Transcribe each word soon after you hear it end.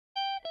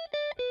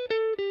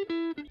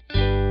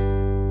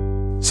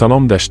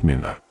Salom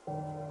dashtmenlar.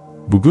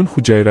 Bugun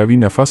hujayraviy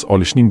nafas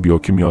olishning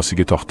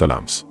biokimyosiga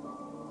to'xtalamiz.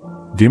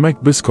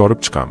 Demak, biz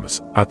ko'rib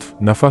chiqamiz: atf,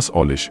 nafas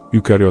olish,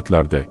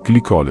 eukaryotlarda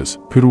glikoliz,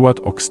 piruvat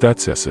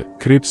oksidatsiyasi,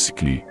 Krebs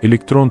sikli,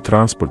 elektron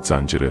transport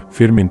zanjiri,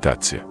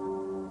 fermentatsiya.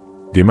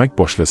 Demak,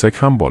 boshlasak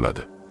ham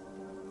bo'ladi.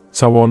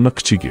 Savolni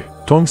kichigi: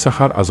 tong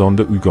sahar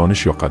azonda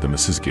uyg'onish yoqadimi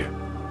sizga?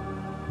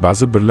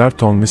 Ba'zi birlar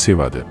tongni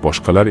sevadi,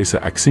 boshqalar esa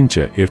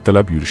aksincha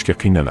ertalab yurishga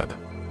qiynaladi.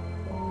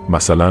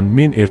 Masalan,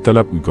 men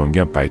ertalab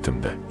uyg'ongan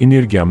paytimda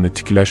energiyamni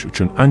tiklash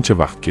uchun ancha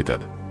vaqt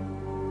ketadi.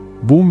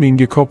 Bu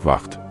menga ko'p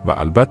vaqt va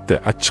albatta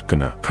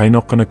achchiqqina,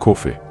 qaynoqqina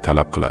kofe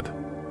talab qiladi.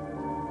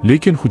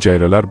 Lekin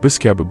hujayralar biz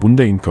kabi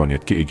bunday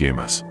imkoniyatga ega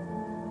emas.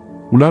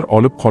 Ular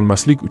olib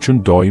qolmaslik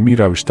uchun doimiy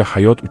ravishda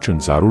hayot uchun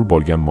zarur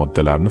bo'lgan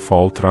moddalarni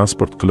faol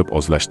transport qilib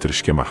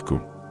o'zlashtirishga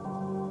mahkum.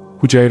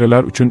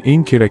 Hujayralar uchun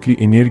eng kerakli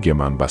energiya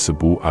manbasi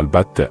bu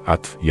albatta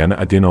atf, ya'ni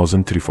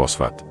adenozin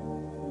trifosfat.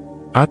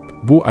 Atf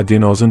bu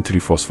adenozin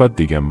trifosfat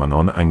degan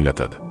ma'noni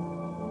anglatadi.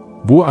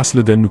 Bu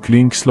aslida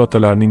nuklein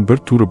kislotalarning bir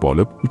turi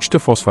bo'lib, 3 ta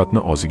fosfatni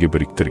o'ziga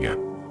biriktirgan.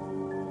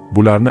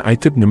 Bularni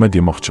aytib nima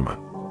demoqchiman?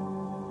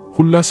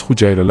 Xullas,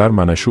 hujayralar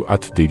mana shu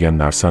atf degan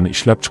narsani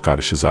ishlab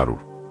chiqarishi zarur.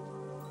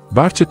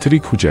 Barcha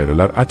tirik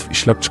hujayralar atf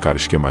ishlab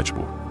chiqarishga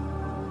majbur.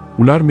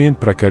 Ular men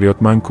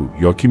prokaryotman-ku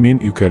yoki men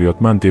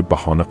eukaryotman deb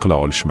bahona qila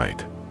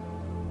olishmaydi.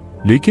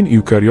 Lekin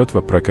eukaryot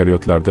va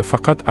prokaryotlarda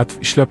faqat atf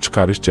ishlab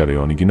chiqarish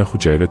jarayonigina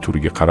hujayra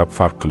turiga qarab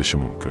farq qilishi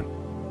mumkin.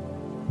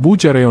 Bu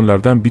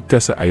jarayonlardan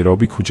bittasi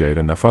aerobik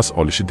hujayra nafas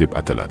olishi deb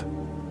ataladi.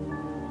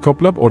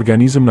 Ko'plab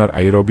organizmlar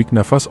aerobik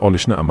nafas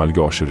olishni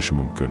amalga oshirishi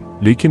mumkin,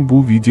 lekin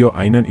bu video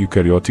aynan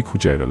eukaryotik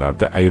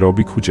hujayralarda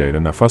aerobik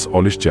hujayra nafas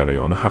olish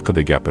jarayoni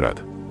haqida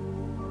gapiradi.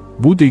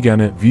 Bu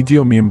degani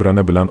video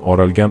membrana bilan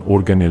o'ralgan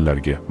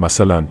organellarga,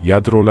 masalan,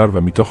 yadrolar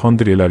va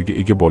mitoxondriyalarga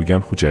ega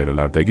bo'lgan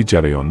hujayralardagi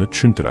jarayonni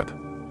tushuntiradi.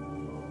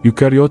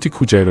 Eukaryotik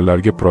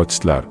hujayralarga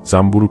protistlar,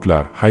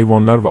 zamburug'lar,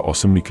 hayvonlar va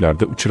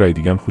o'simliklarda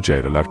uchraydigan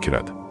hujayralar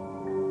kiradi.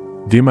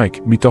 Demak,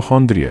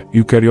 mitoxondriya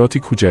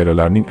eukaryotik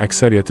hujayralarning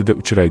aksariyatida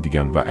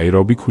uchraydigan va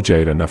aerobik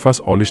hujayra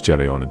nafas olish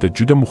jarayonida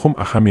juda muhim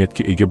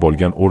ahamiyatga ega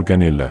bo'lgan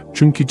organellar,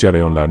 chunki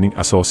jarayonlarning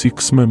asosiy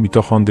qismi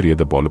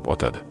mitoxondriyada bo'lib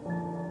o'tadi.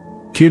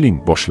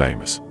 Keling,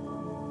 boshlaymiz.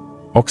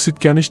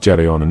 Oksidlanish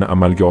jarayonini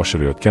amalga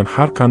oshirayotgan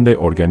har qanday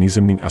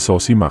organizmning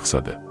asosiy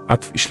maqsadi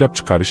atf ishlab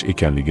chiqarish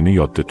ekanligini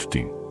yodda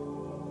tuting.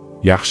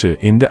 Yaxshi,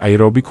 endi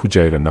aerobik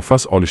hujayra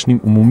nafas olishning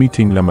umumiy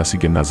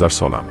tenglamasiga nazar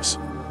solamiz.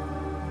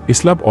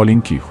 Eslab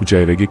olingki,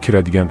 hujayraga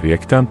kiradigan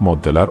reaktant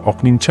moddalar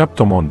oqning chap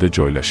tomonida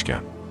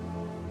joylashgan.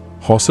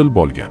 Hosil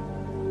bo'lgan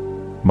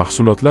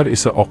mahsulotlar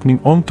esa oqning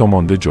o'ng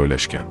tomonida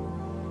joylashgan.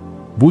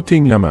 Bu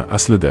tenglama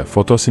aslida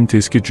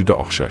fotosintezga juda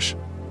o'xshash.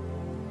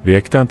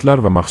 Reaktantlar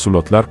va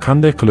mahsulotlar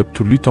qanday qilib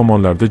turli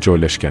tomonlarda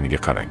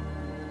joylashganiga qarang.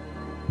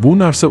 Bu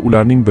narsa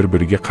ularning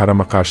bir-biriga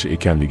qarama-qarshi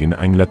ekanligini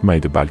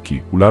anglatmaydi,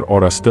 balki ular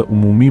orasida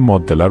umumiy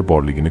moddalar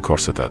borligini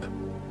ko'rsatadi.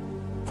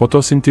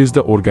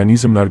 Fotosintezda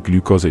organizmlar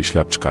glyukoza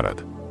ishlab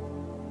chiqaradi.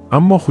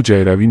 Ammo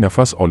hujayraviy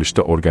nafas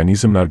olishda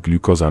organizmlar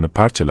glyukozani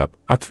parchalab,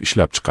 atf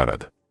ishlab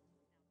chiqaradi.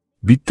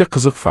 Bitta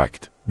qiziq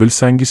fakt,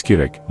 bilsangiz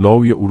kerak,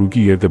 loviya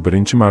urugi yerda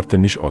birinchi marta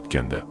nish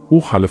otganda,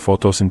 u hali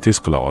fotosintez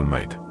qila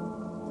olmaydi.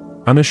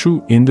 Ana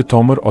shu endi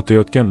tomir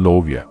otayotgan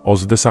loviya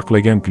o'zida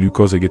saqlagan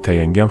glyukozaga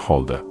tayangan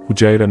holda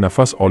hujayra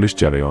nafas olish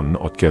jarayonini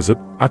o'tkazib,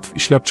 atf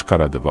ishlab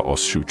chiqaradi va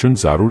o'sishi uchun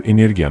zarur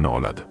energiyani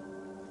oladi.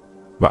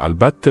 Va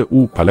albatta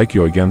u palak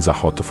yoygan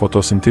zahoti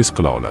fotosintez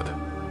qila oladi.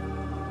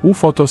 U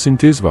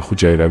fotosintez va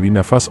hujayraviy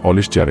nafas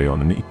olish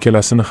jarayonini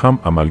ikkalasini ham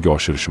amalga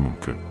oshirishi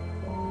mumkin.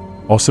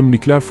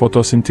 O'simliklar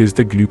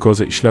fotosintezda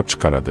glyukoza ishlab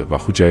chiqaradi va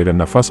hujayra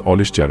nafas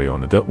olish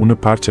jarayonida uni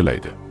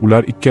parchalaydi.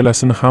 Ular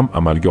ikkalasini ham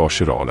amalga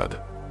oshira oladi.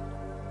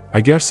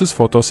 Agar siz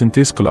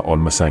fotosintez qila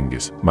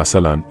olmasangiz,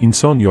 masalan,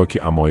 inson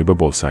yoki amoeba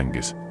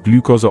bo'lsangiz,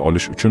 glyukoza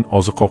olish uchun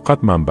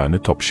oziq-ovqat manbani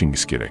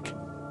topishingiz kerak.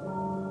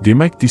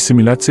 Demak,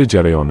 dissimilyatsiya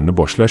jarayonini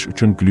boshlash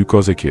uchun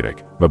glyukoza kerak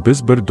va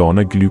biz bir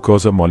dona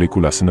glyukoza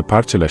molekulasini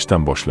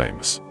parchalashdan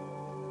boshlaymiz.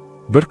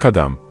 Bir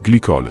qadam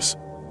glikoliz.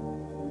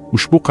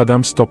 Ushbu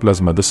qadam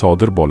sitoplazmada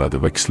sodir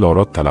bo'ladi va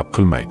kislorod talab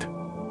qilmaydi.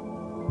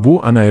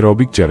 Bu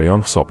anaerobik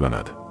jarayon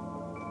hisoblanadi.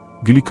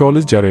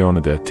 Glikoliz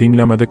jarayonida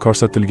tenglamada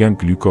ko'rsatilgan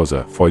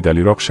glyukoza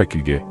foydaliroq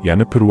shaklga,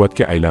 ya'ni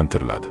piruvatga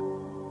aylantiriladi.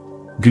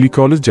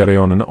 Glikoliz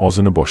jarayonini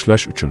o'zini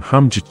boshlash uchun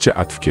ham jiddiy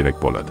atf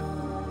kerak bo'ladi.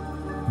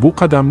 Bu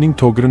qadamning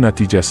to'g'ri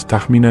natijasi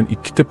taxminan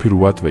 2 ta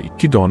piruvat va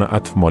 2 dona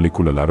atf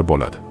molekulalari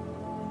bo'ladi.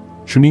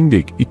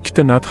 Shuningdek, 2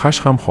 ta NADH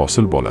ham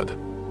hosil bo'ladi.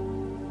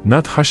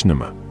 NADH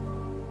nima?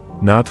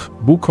 NADH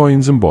bu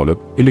koenzim bo'lib,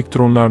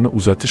 elektronlarni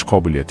uzatish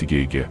qobiliyatiga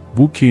ega.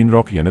 Bu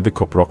keyinroq yanada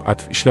ko'proq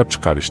atf ishlab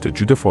chiqarishda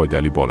juda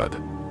foydali bo'ladi.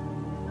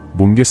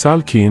 Bunga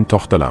sal keyin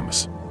to'xtalamiz.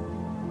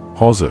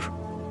 Hozir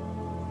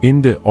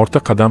endi o'rta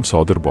qadam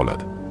sodir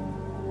bo'ladi.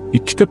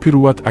 2 ta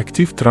piruvat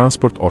aktiv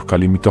transport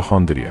orqali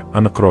mitoxondriya,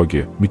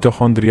 aniqrog'i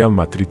mitoxondrial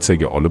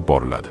matritsaga olib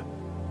boriladi.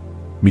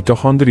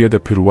 Mitoxondriyada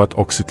piruvat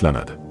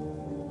oksidlanadi.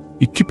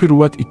 2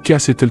 piruvat 2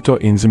 asetilto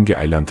enzimga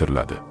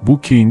aylantiriladi.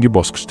 Bu keyingi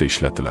bosqichda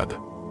ishlatiladi.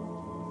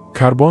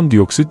 karbon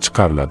dioksid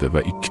chiqariladi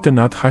va ikkita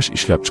NADH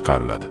ishlab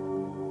chiqariladi.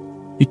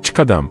 Ikki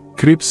qadam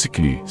Krebs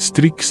sikli,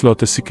 strik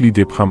kislota sikli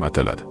deb ham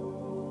ataladi.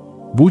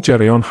 Bu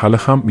jarayon hali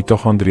ham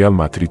mitoxondrial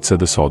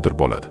matritsada sodir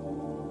bo'ladi.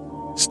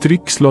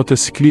 Strik kislota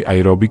sikli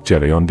aerobik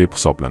jarayon deb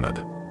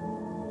hisoblanadi.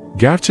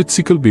 Garchi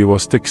sikl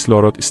bevosita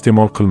kislorod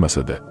iste'mol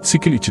qilmasa-da,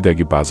 sikl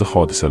ichidagi ba'zi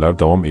hodisalar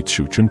davom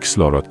etishi uchun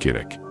kislorod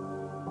kerak.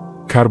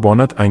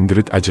 Karbonat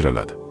angidrid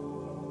ajraladi.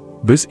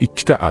 Biz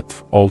ikkita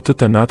atf, 6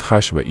 ta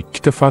NADH va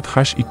ikkita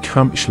FADH2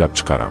 ham ishlab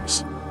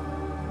chiqaramiz.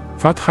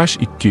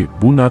 FADH2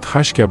 bu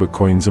NADH kabi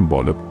koenzim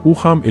bo'lib, u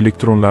ham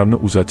elektronlarni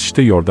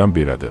uzatishda yordam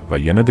beradi va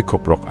yanada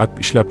ko'proq atf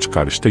ishlab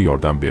chiqarishda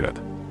yordam beradi.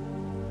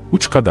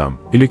 3 qadam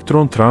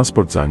elektron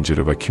transport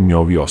zanjiri va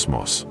kimyoviy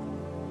osmos.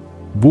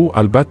 Bu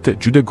albatta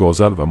juda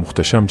go'zal va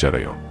muhtasham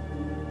jarayon.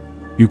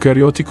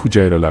 Yukariotik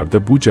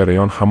hujayralarda bu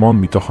jarayon hamon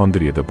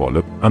mitoxondriyada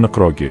bo'lib,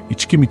 aniqrog'i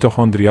ichki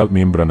mitoxondrial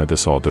membranada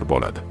sodir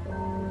bo'ladi.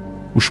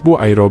 Ushbu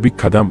aerobik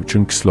qadam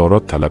uchun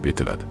kislorod talab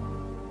etiladi.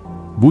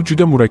 Bu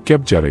juda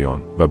murakkab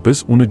jarayon va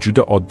biz uni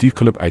juda oddiy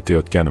qilib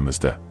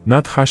aytayotganimizda,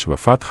 NADH va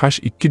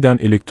FADH2 dan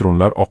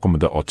elektronlar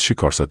oqimida o'tishi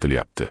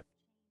ko'rsatilyapti.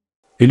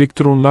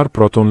 Elektronlar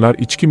protonlar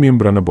ichki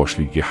membrana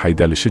bo'shligiga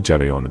haydalishi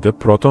jarayonida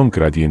proton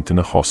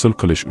gradientini hosil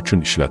qilish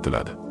uchun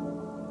ishlatiladi.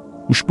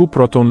 Ushbu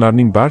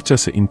protonlarning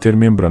barchasi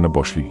intermembrana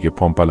bo'shligiga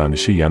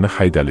pompalanishi, ya'ni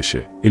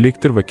haydalishi,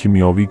 elektr va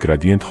kimyoviy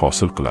gradient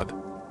hosil qiladi.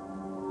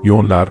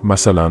 Ionlar,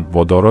 masalan,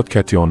 vodorod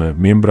kationi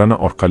membrana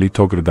orqali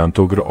to'g'ridan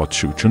to'g'ri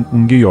o'tishi uchun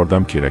unga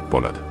yordam kerak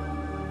bo'ladi.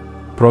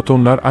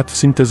 Protonlar atf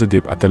sintezi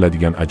deb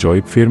ataladigan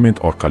ajoyib ferment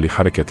orqali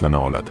harakatlana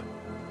oladi.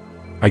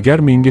 Agar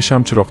menga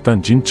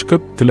shamchiroqdan jin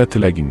chiqib,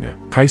 tilagingni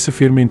qaysi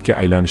fermentga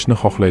aylanishni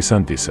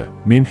xohlaysan desa,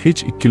 men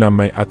hech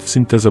ikkilanmay atf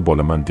sintezi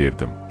bo'laman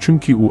derdim,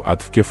 chunki u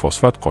atfga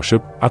fosfat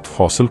qo'shib, atf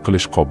hosil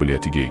qilish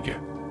qobiliyatiga ega.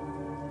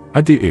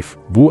 ATF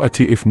bu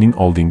ATF ning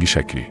oldingi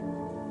shakli.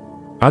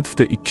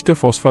 Atfda ikkita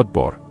fosfat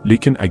bor,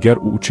 lekin agar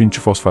u uchinchi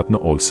fosfatni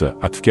olsa,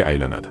 atfga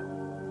aylanadi.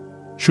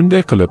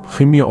 Shunday qilib,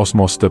 ximiya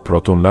osmosida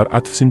protonlar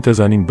atf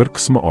sintezining bir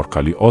qismi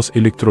orqali oz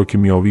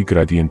elektrokimyoviy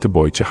gradienti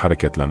bo'yicha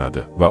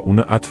harakatlanadi va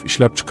uni atf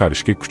ishlab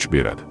chiqarishga kuch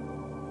beradi.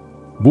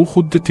 Bu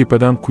xuddi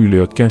tepadan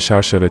quyilayotgan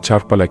sharshara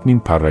charxpalakning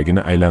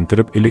parragini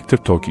aylantirib elektr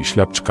toki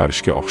ishlab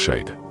chiqarishga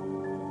o'xshaydi.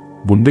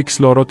 Bunda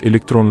kislorod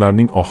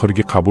elektronlarning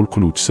oxirgi qabul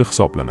qiluvchisi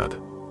hisoblanadi.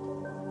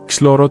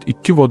 Kislorod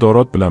 2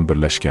 vodorod bilan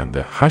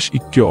birlashganda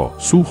H2O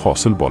suv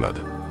hosil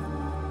bo'ladi.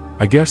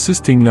 Agar siz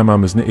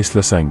tenglamamizni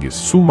eslasangiz,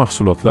 suv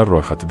mahsulotlar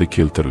ro'yxatida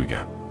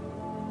keltirilgan.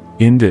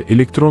 Endi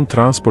elektron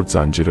transport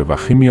zanjiri va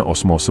ximiya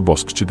osmosi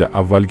bosqichida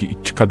avvalgi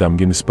 2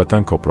 qadamga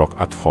nisbatan ko'proq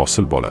atf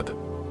hosil bo'ladi.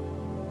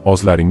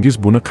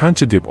 O'zlaringiz buni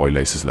qancha deb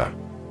o'ylaysizlar?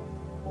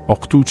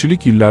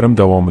 O'qituvchilik yillarim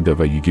davomida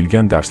va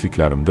yigilgan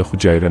darsliklarimda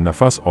hujayra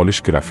nafas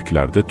olish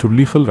grafiklarida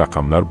turli xil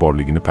raqamlar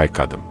borligini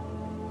payqadim.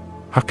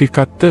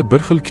 Haqiqatda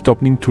bir xil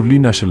kitobning turli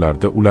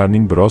nashrlarda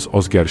ularning biroz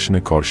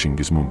o'zgarishini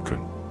ko'rishingiz mumkin.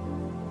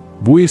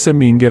 Bu esa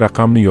menga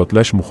raqamni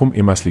yodlash muhim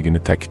emasligini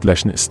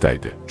ta'kidlashni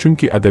istaydi,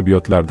 chunki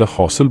adabiyotlarda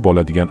hosil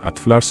bo'ladigan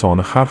atflar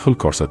soni har xil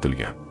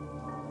ko'rsatilgan.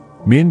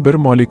 Men bir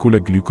molekula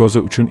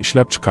glyukoza uchun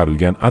ishlab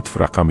chiqarilgan atf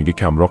raqamiga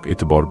kamroq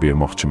e'tibor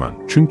bermoqchiman,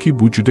 chunki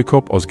bu juda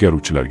ko'p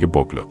o'zgaruvchilarga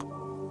bog'liq.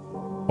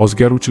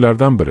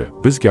 O'zgaruvchilardan biri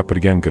biz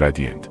gapirgan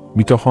gradient,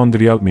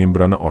 mitoxondrial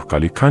membrana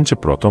orqali qancha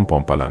proton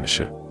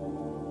pompalanishi.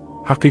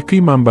 Haqiqiy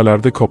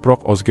manbalarda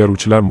ko'proq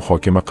o'zgaruvchilar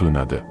muhokama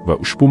qilinadi va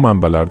ushbu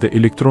manbalarda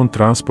elektron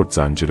transport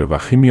zanjiri va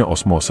ximiya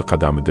osmosi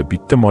qadamida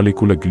bitta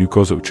molekula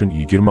glyukoza uchun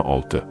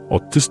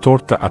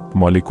 26-34 ta atf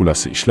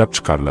molekulasi ishlab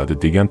chiqariladi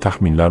degan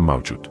taxminlar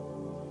mavjud.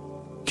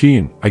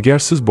 Keyin, agar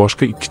siz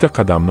boshqa ikkita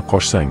qadamni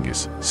qo'shsangiz,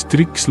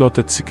 strik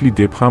kislota sikli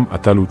deb ham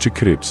ataluvchi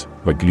Krebs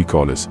va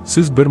glikoliz,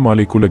 siz bir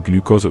molekula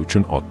glyukoza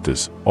uchun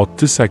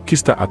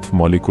 30-38 ta atf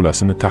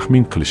molekulasini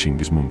taxmin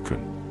qilishingiz mumkin.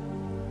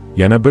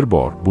 Yana bir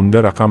bor,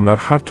 bunda raqamlar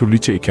har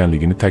turlicha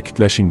ekanligini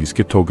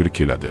ta'kidlashingizga to'g'ri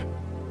keladi.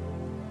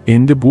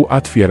 Endi bu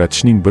atf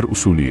yaratishning bir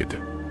usuli edi.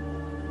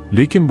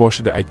 Lekin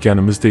boshida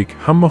aytganimizdek,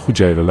 hamma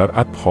hujayralar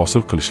atf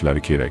hosil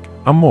qilishlari kerak,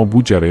 ammo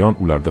bu jarayon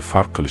ularda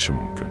farq qilishi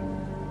mumkin.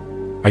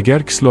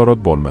 Agar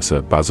kislorod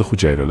bo'lmasa, ba'zi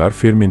hujayralar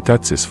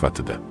fermentatsiya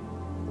sifatida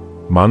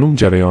ma'lum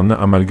jarayonni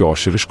amalga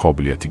oshirish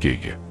qobiliyatiga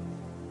ega.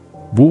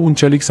 Bu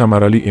unchalik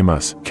samarali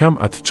emas, kam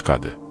atf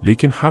chiqadi,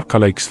 lekin har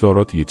qalay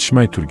kislorod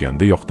yetishmay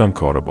turganda yoqdan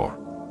kori bor.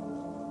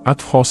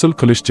 Atf hosil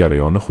qilish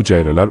jarayoni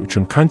hujayralar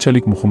uchun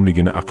qanchalik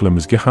muhimligini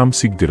aqlimizga ham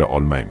sigdira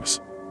olmaymiz.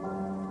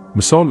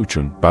 Misol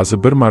uchun,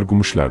 ba'zi bir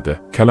margumushlarda,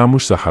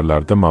 kalamush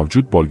zaharlarda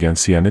mavjud bo'lgan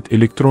siyanid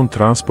elektron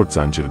transport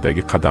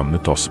zanjiridagi qadamni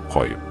to'sib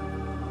qo'yib,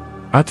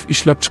 atf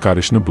ishlab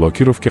chiqarishni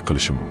blokirovka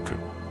qilishi mumkin.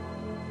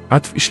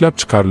 Atf ishlab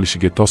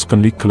chiqarilishiga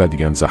to'sqinlik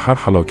qiladigan zahar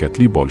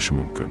halokatli bo'lishi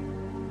mumkin.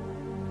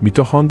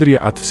 Mitoxondriya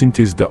atf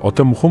sintezida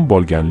o'ta muhim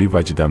bo'lganligi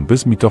vajidan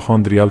biz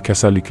mitoxondrial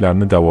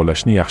kasalliklarni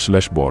davolashni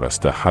yaxshilash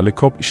borasida hali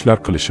ko'p ishlar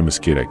qilishimiz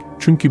kerak,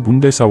 chunki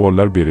bunday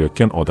savollar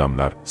berayotgan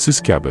odamlar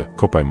siz kabi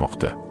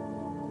ko'paymoqda.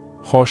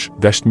 Xo'sh,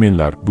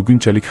 dashtmenlar,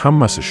 bugunchalik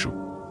hammasi shu.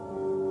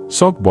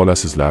 Sog'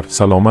 bo'lasizlar,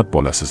 salomat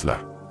bo'lasizlar.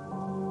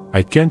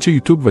 Aytgancha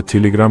YouTube va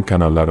Telegram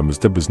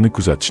kanallarimizda bizni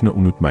kuzatishni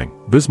unutmang.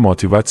 Biz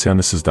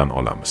motivatsiyani sizdan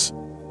olamiz.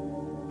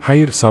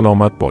 Xayr,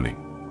 salomat bo'ling.